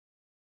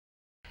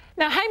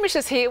Now, Hamish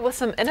is here with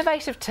some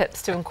innovative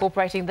tips to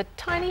incorporating the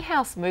tiny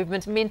house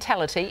movement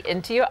mentality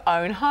into your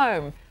own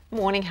home.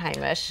 Morning,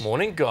 Hamish.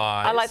 Morning,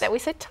 guys. I like that we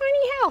said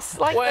tiny house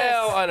like this.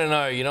 Well, I don't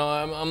know. You know,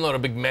 I'm not a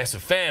big,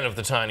 massive fan of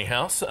the tiny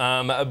house,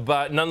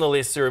 but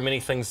nonetheless, there are many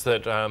things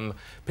that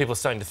people are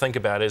starting to think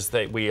about is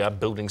that we are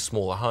building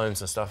smaller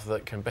homes and stuff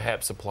that can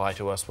perhaps apply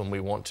to us when we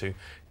want to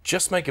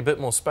just make a bit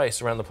more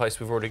space around the place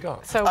we've already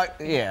got. So,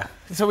 yeah.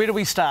 So where do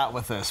we start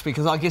with this?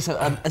 Because I guess,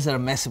 is it a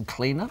massive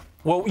cleanup?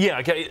 Well, yeah,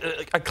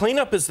 okay. A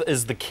cleanup is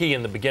the key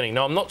in the beginning.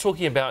 Now, I'm not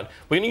talking about,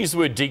 we're going to use the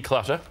word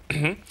declutter.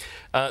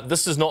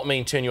 This does not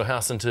mean turn your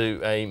house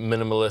into a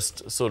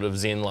minimalist sort of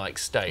Zen-like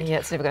state. yeah,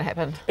 it's never going to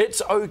happen.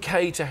 It's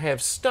okay to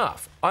have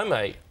stuff. I'm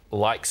a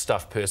like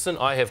stuff person.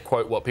 I have,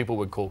 quote, what people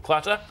would call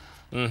clutter.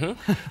 You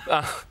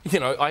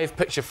know, I have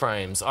picture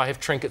frames, I have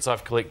trinkets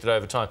I've collected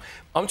over time.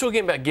 I'm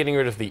talking about getting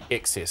rid of the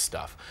excess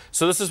stuff.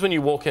 So this is when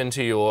you walk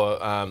into your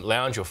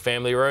lounge or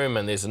family room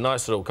and there's a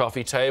nice little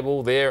coffee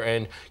table there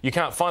and you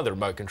can't find the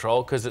remote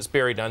control because it's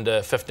buried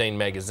under 15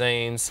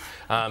 magazines,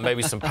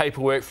 maybe some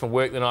paperwork from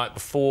work the night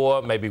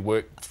before, maybe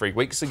work 3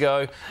 weeks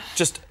ago.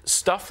 Just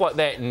stuff like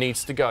that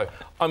needs to go.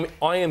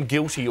 I am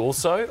guilty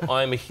also.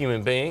 I am a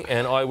human being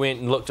and I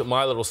went and looked at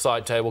my little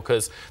side table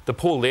because the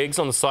poor legs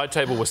on the side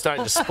table were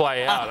starting to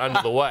splay out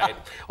under the weight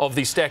of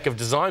the stack of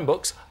design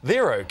books.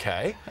 They're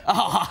okay.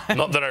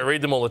 Not that I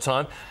read them all the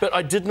time, but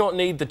I did not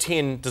need the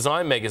 10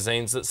 design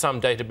magazines that some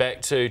dated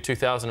back to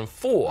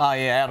 2004. Oh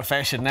yeah, out of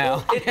fashion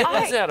now. It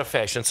is out of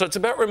fashion. So it's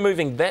about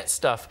removing that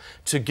stuff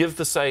to give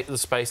the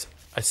space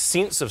a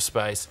sense of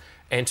space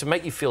and to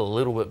make you feel a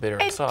little bit better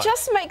inside. It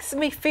just makes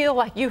me feel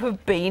like you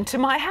have been to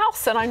my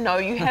house, and I know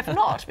you have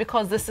not,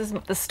 because this is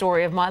the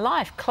story of my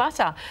life,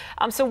 clutter.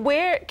 So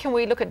where can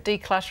we look at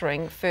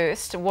decluttering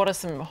first? What are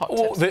some hot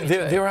tips?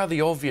 There are the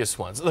obvious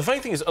ones. The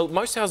funny thing is,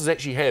 most houses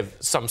actually have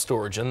some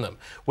storage in them,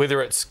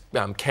 whether it's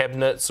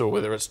cabinets or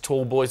whether it's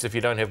tall boys if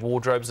you don't have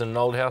wardrobes in an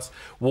old house,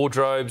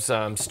 wardrobes,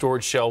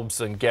 storage shelves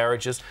and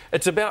garages.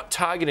 It's about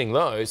targeting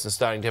those and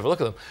starting to have a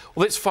look at them.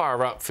 Well, let's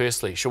fire up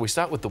firstly. Shall we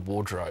start with the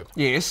wardrobe?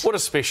 Yes. What a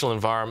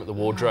special environment the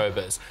wardrobe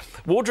is.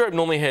 Wardrobe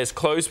normally has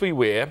clothes we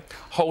wear,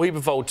 whole heap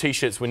of old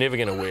t-shirts we're never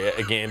going to wear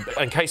again,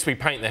 in case we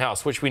paint the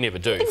house, which we never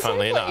do,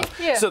 funnily enough.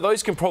 Yeah. So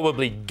those can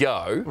probably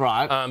go,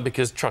 right?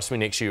 Because trust me,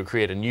 next year you'll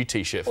create a new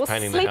t-shirt for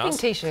painting the house.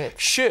 Sleeping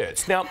t-shirts.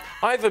 Shirts. Now,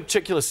 I have a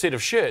particular set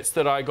of shirts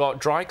that I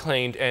got dry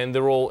cleaned, and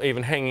they're all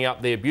even hanging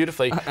up there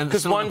beautifully.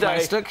 Because one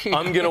day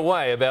I'm going to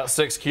weigh about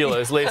 6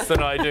 kilos less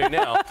than I do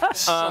now.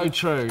 So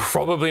true.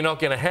 Probably not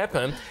going to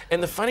happen.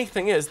 And the funny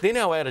thing is, they're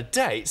now out of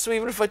date. So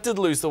even if I did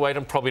lose the weight,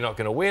 I'm probably not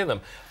going to wear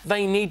them.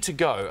 They need to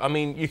go. I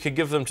mean, you could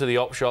give them to the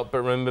op shop,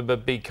 but remember,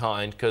 be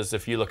kind, because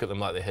if you look at them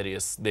like they're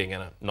hideous, they're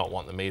going to not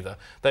want them either.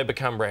 They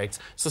become rags.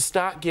 So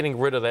start getting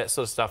rid of that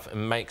sort of stuff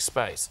and make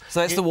space. So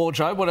that's the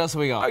wardrobe. What else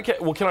have we got? Okay,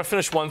 well, can I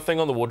finish one thing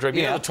on the wardrobe?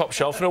 You know the top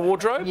shelf in a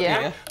wardrobe?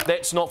 Yeah.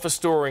 That's not for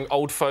storing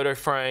old photo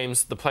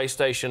frames, the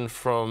PlayStation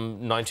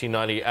from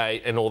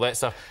 1998 and all that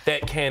stuff.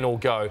 That can all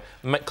go.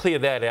 Clear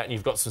that out and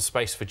you've got some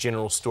space for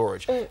general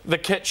storage. The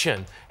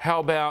kitchen. How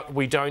about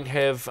we don't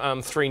have 3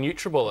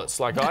 NutriBullets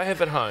like I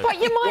have at home? But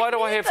you might Why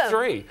do I have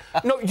 3?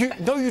 No,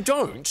 you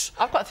don't.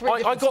 I've got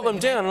 3. I got them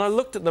down and I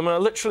looked at them and I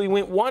literally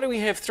went, why do we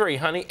have 3,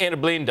 honey? And a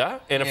blender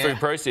and a food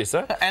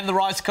processor. And the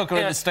rice cooker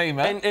and the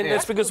steamer. And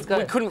that's because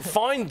we couldn't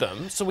find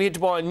them, so we had to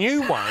buy a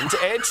new one to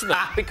add to them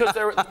because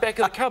they're at the back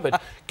of the cupboard.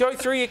 Go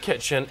through your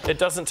kitchen. It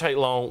doesn't take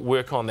long.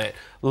 Work on that.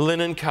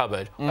 Linen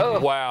cupboard.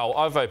 Wow,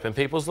 I've opened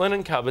people's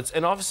linen cupboards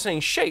and I've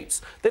seen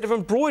sheets that have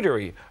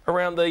embroidery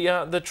around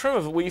the trim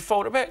of it where you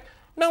fold it back.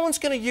 No one's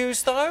going to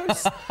use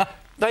those.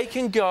 They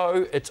can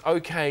go, it's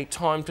okay,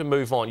 time to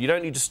move on. You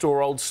don't need to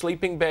store old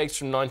sleeping bags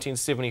from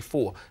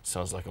 1974.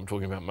 Sounds like I'm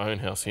talking about my own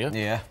house here.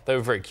 Yeah. They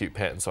were very cute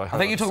patterns. So I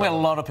think you're talking about a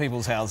lot of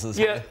people's houses.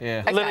 Yeah.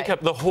 Okay. Linen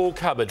cupboard, the whole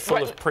cupboard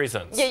full of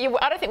presents. Yeah,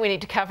 I don't think we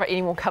need to cover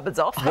any more cupboards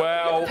off.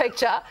 Well,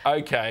 picture.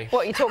 Okay.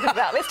 What are you talking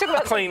about? Let's talk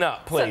about clean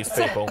up, please,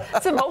 people.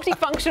 Some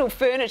multifunctional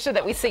furniture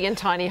that we see in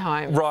tiny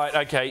homes. Right,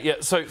 okay, yeah.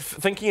 So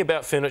thinking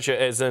about furniture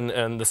as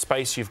in the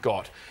space you've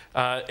got.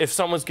 If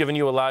someone's given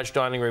you a large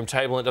dining room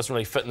table and it doesn't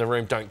really fit in the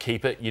room, don't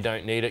keep it. You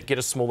don't need it. Get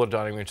a smaller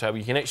dining room table.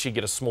 You can actually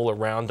get a smaller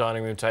round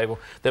dining room table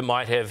that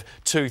might have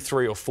 2,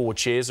 3 or 4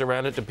 chairs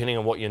around it, depending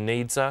on what your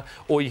needs are.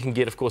 Or you can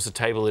get, of course, a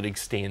table that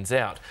extends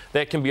out.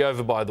 That can be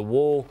over by the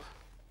wall.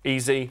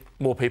 Easy.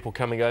 More people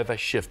coming over,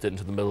 shift it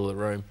into the middle of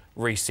the room,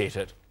 reset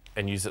it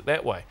and use it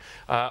that way.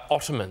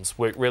 Ottomans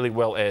work really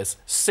well as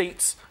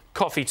seats,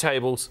 coffee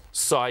tables,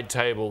 side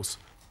tables.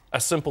 A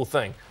simple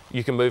thing.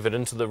 You can move it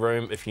into the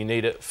room if you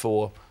need it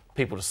for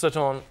people to sit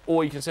on,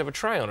 or you can just have a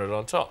tray on it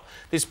on top.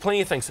 There's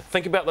plenty of things.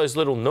 Think about those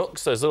little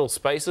nooks, those little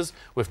spaces.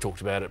 We've talked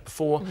about it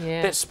before.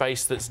 Yeah. That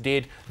space that's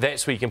dead,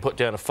 that's where you can put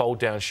down a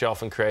fold-down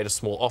shelf and create a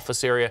small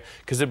office area,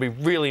 because it'd be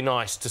really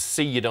nice to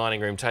see your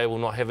dining room table,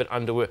 not have it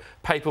under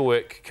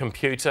paperwork,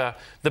 computer.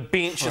 The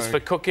bench is for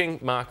cooking.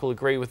 Mark will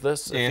agree with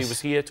this if he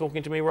was here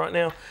talking to me right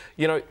now.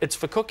 You know, it's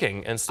for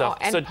cooking and stuff.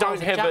 And so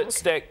don't have junk. it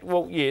stacked.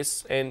 Well,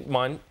 yes, and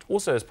mine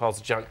also has piles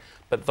of junk.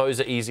 but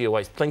those are easier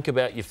ways. Think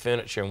about your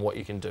furniture and what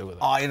you can do with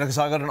it. Oh, you know, because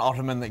I got an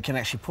ottoman that can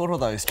actually put all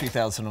those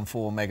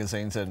 2004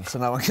 magazines in, so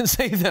no one can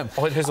see them.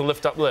 Oh, it has a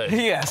lift-up lid.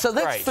 Yeah, so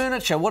that's Great.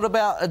 furniture. What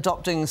about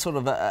adopting sort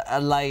of a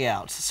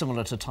layout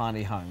similar to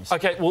tiny homes?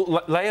 Okay,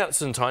 well,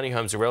 layouts in tiny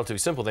homes are relatively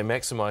simple. They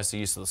maximise the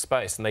use of the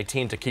space, and they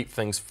tend to keep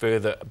things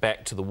further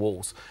back to the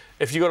walls.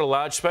 If you've got a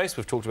large space,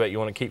 we've talked about you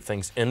want to keep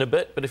things in a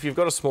bit, but if you've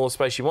got a smaller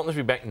space, you want them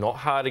to be back not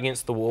hard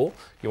against the wall.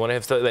 You want to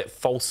have that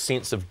false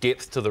sense of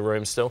depth to the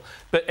room still.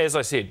 But as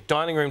I said,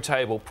 dining room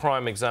table,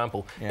 prime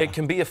example. Yeah. It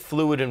can be a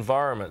fluid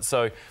environment.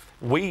 So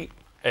we,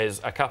 as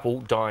a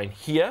couple, dine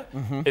here.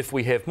 If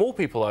we have more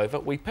people over,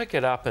 we pick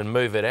it up and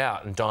move it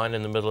out and dine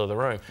in the middle of the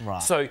room.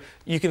 Right. So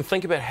you can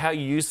think about how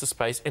you use the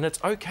space, and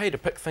it's okay to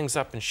pick things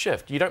up and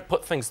shift. You don't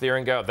put things there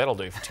and go, that'll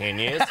do for 10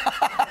 years.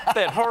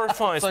 That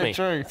horrifies So me.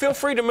 true. Feel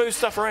free to move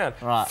stuff around.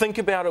 Right. Think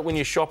about it when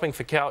you're shopping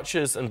for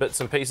couches and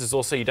bits and pieces.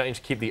 Also, you don't need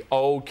to keep the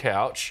old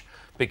couch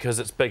because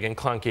it's big and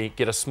clunky.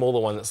 Get a smaller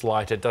one that's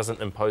lighter, doesn't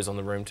impose on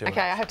the room too much.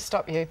 Okay, I have to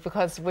stop you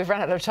because we've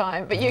run out of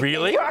time. But you,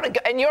 Really? you're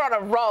on a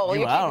roll.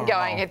 You You are keep on a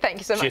going. roll. Thank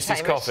you so much, Cheers,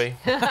 Hamish. coffee.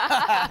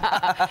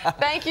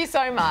 Thank you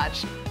so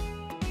much.